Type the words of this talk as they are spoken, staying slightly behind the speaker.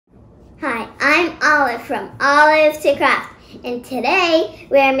Hi, I'm Olive from Olive to Craft, and today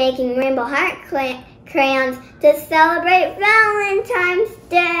we are making Rainbow Heart Crayons to celebrate Valentine's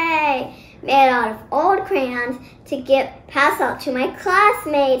Day. Made out of old crayons to pass out to my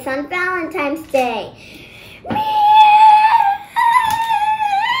classmates on Valentine's Day.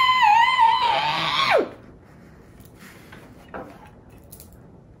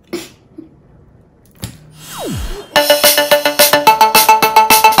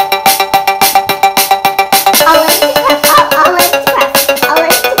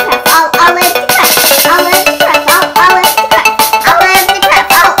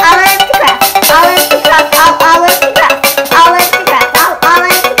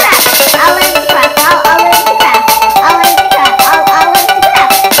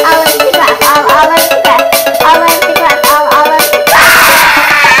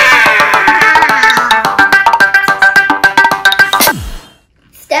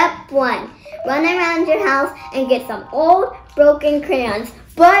 Step 1. Run around your house and get some old broken crayons.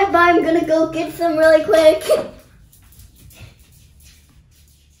 Bye, I'm gonna go get some really quick.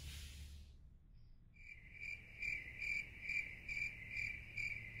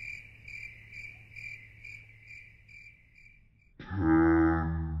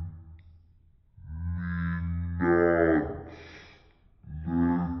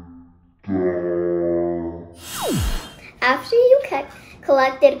 After you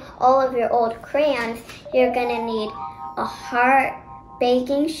collected all of your old crayons, you're gonna need a heart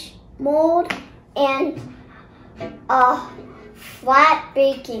baking mold and a flat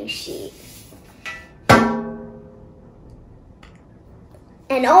baking sheet.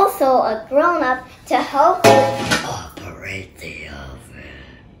 And also a grown-up to help you operate the oven.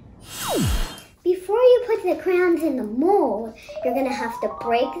 Before you put the crayons in the mold, you're gonna have to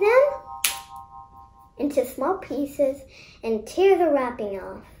break them into small pieces and tear the wrapping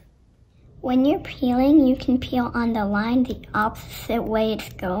off. When you're peeling, you can peel on the line the opposite way it's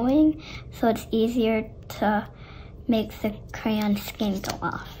going, so it's easier to make the crayon skin go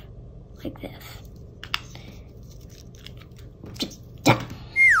off, like this.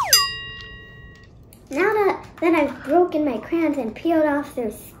 Now that I've broken my crayons and peeled off their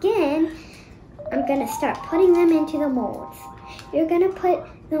skin, I'm gonna start putting them into the molds. You're gonna put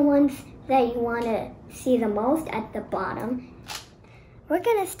the ones that you want to see the most at the bottom. We're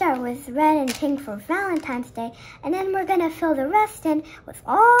gonna start with red and pink for Valentine's Day, and then we're gonna fill the rest in with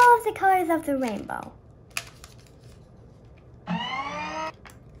all of the colors of the rainbow. I'm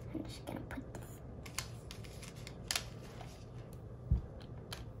just gonna put this.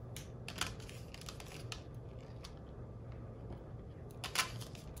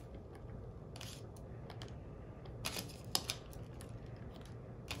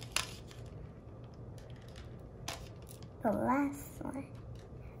 The last one.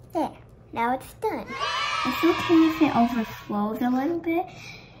 There, now it's done. It's okay if it overflows a little bit,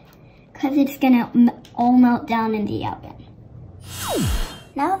 because it's gonna all melt down in the oven.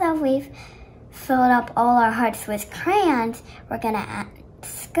 Now that we've filled up all our hearts with crayons, we're gonna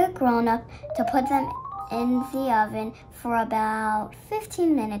ask a grown-up to put them in the oven for about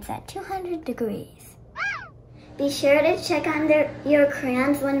 15 minutes at 200 degrees. Be sure to check on your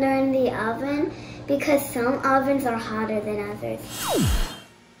crayons when they're in the oven, because some ovens are hotter than others.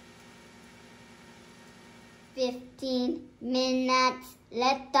 15 minutes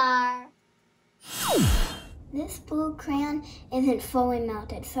later. This blue crayon isn't fully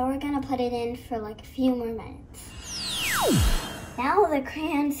melted, so we're gonna put it in for like a few more minutes. Now the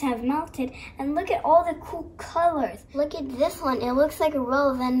crayons have melted, and look at all the cool colors. Look at this one, it looks like a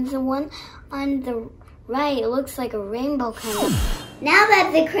rose, and the one on the right, it looks like a rainbow kind of. Now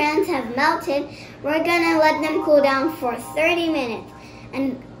that the crayons have melted, we're gonna let them cool down for 30 minutes.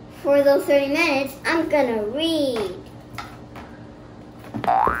 And for those 30 minutes, I'm gonna read.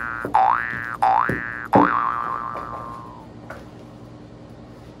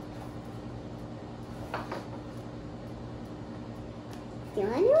 Do you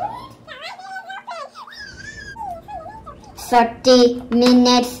want to read? 30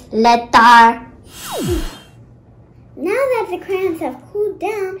 minutes later. Now that the crayons have cooled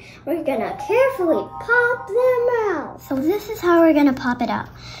down, we're gonna carefully pop them out. So this is how we're gonna pop it out.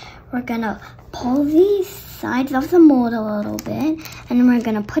 We're gonna pull the sides of the mold a little bit, and then we're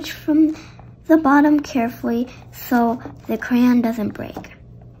gonna push from the bottom carefully so the crayon doesn't break.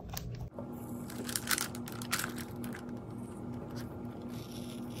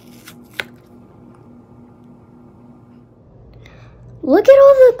 Look at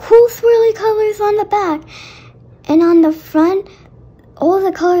all the cool swirly colors on the back. And on the front, all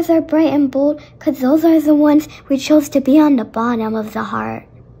the colors are bright and bold because those are the ones we chose to be on the bottom of the heart.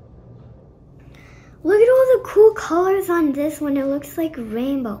 Look at all the cool colors on this one. It looks like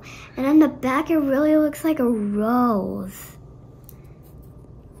rainbow. And on the back, it really looks like a rose.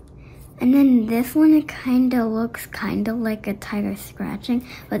 And then this one, it kind of looks like a tiger scratching,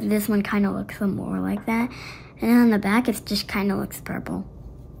 but this one kind of looks more like that. And then on the back, it just kind of looks purple.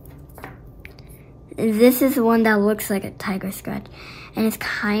 This is the one that looks like a tiger scratch. And it's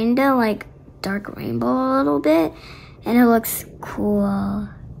kind of like dark rainbow a little bit. And it looks cool.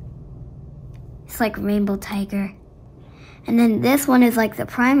 It's like rainbow tiger. And then this one is like the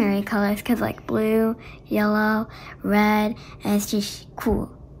primary colors, because like blue, yellow, red, and it's just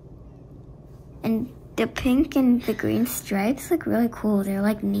cool. And the pink and the green stripes look really cool. They're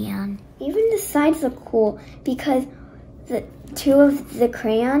like neon. Even the sides look cool because the two of the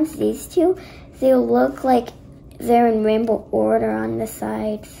crayons, these two, they look like they're in rainbow order on the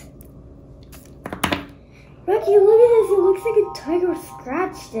sides. Rocky, look at this. It looks like a tiger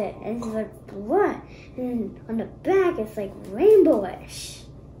scratched it. And it's like blood. And on the back, it's like rainbowish.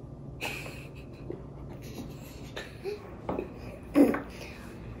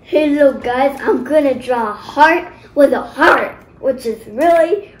 Hey, little guys, I'm gonna draw a heart with a heart, which is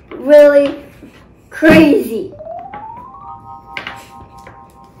really, really crazy.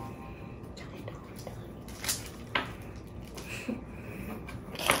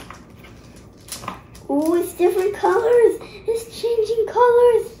 Oh, it's different colors. It's changing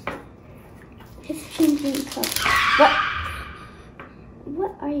colors. It's changing colors.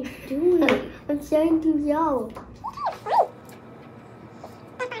 What are you doing? I'm trying to yell.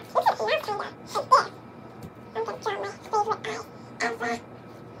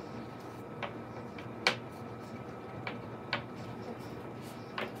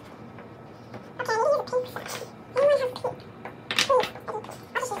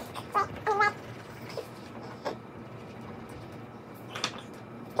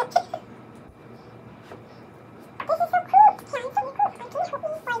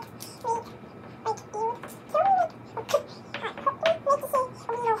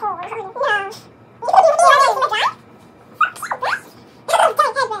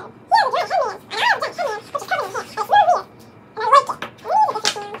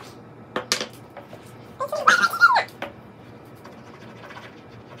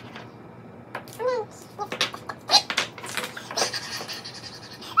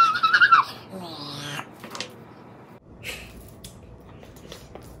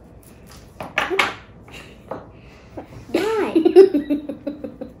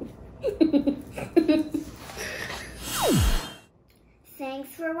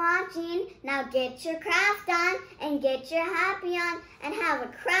 Thanks for watching. Now get your craft on and get your happy on and have a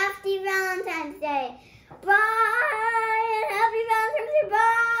crafty Valentine's Day. Bye! And happy Valentine's Day. Bye!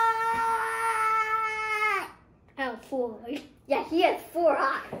 I have 4. Yeah, he has 4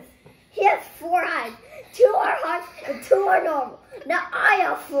 eyes. He has 4 eyes. 2 are hearts and 2 are normal. Now I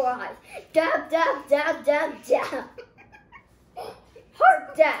have 4 eyes. Dab, dab, dab, dab, dab.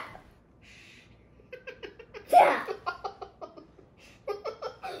 Heart dab. Dab.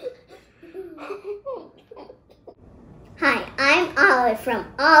 Hi, I'm Olive from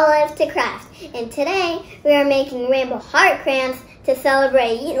Olive to Craft, and today we are making Rainbow Heart Crayons to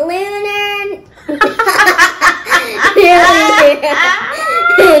celebrate lunar...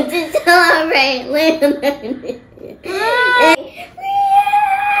 to celebrate lunar...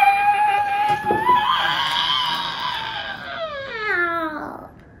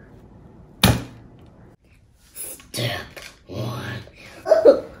 Step 1.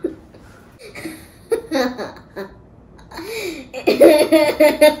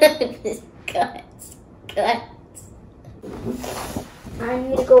 Guts. I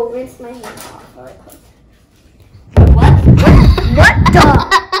need to go rinse my hands off really quick. What the?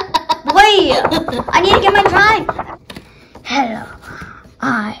 Wait! I need to get my drawing. Hello,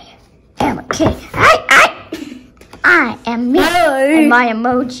 I am a kid. I am me. Hi. And my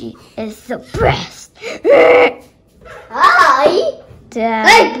emoji is the best. Hi. Dad.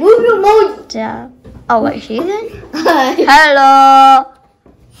 Hey, move your emoji. Dad. Oh, wait, she's in? Hello.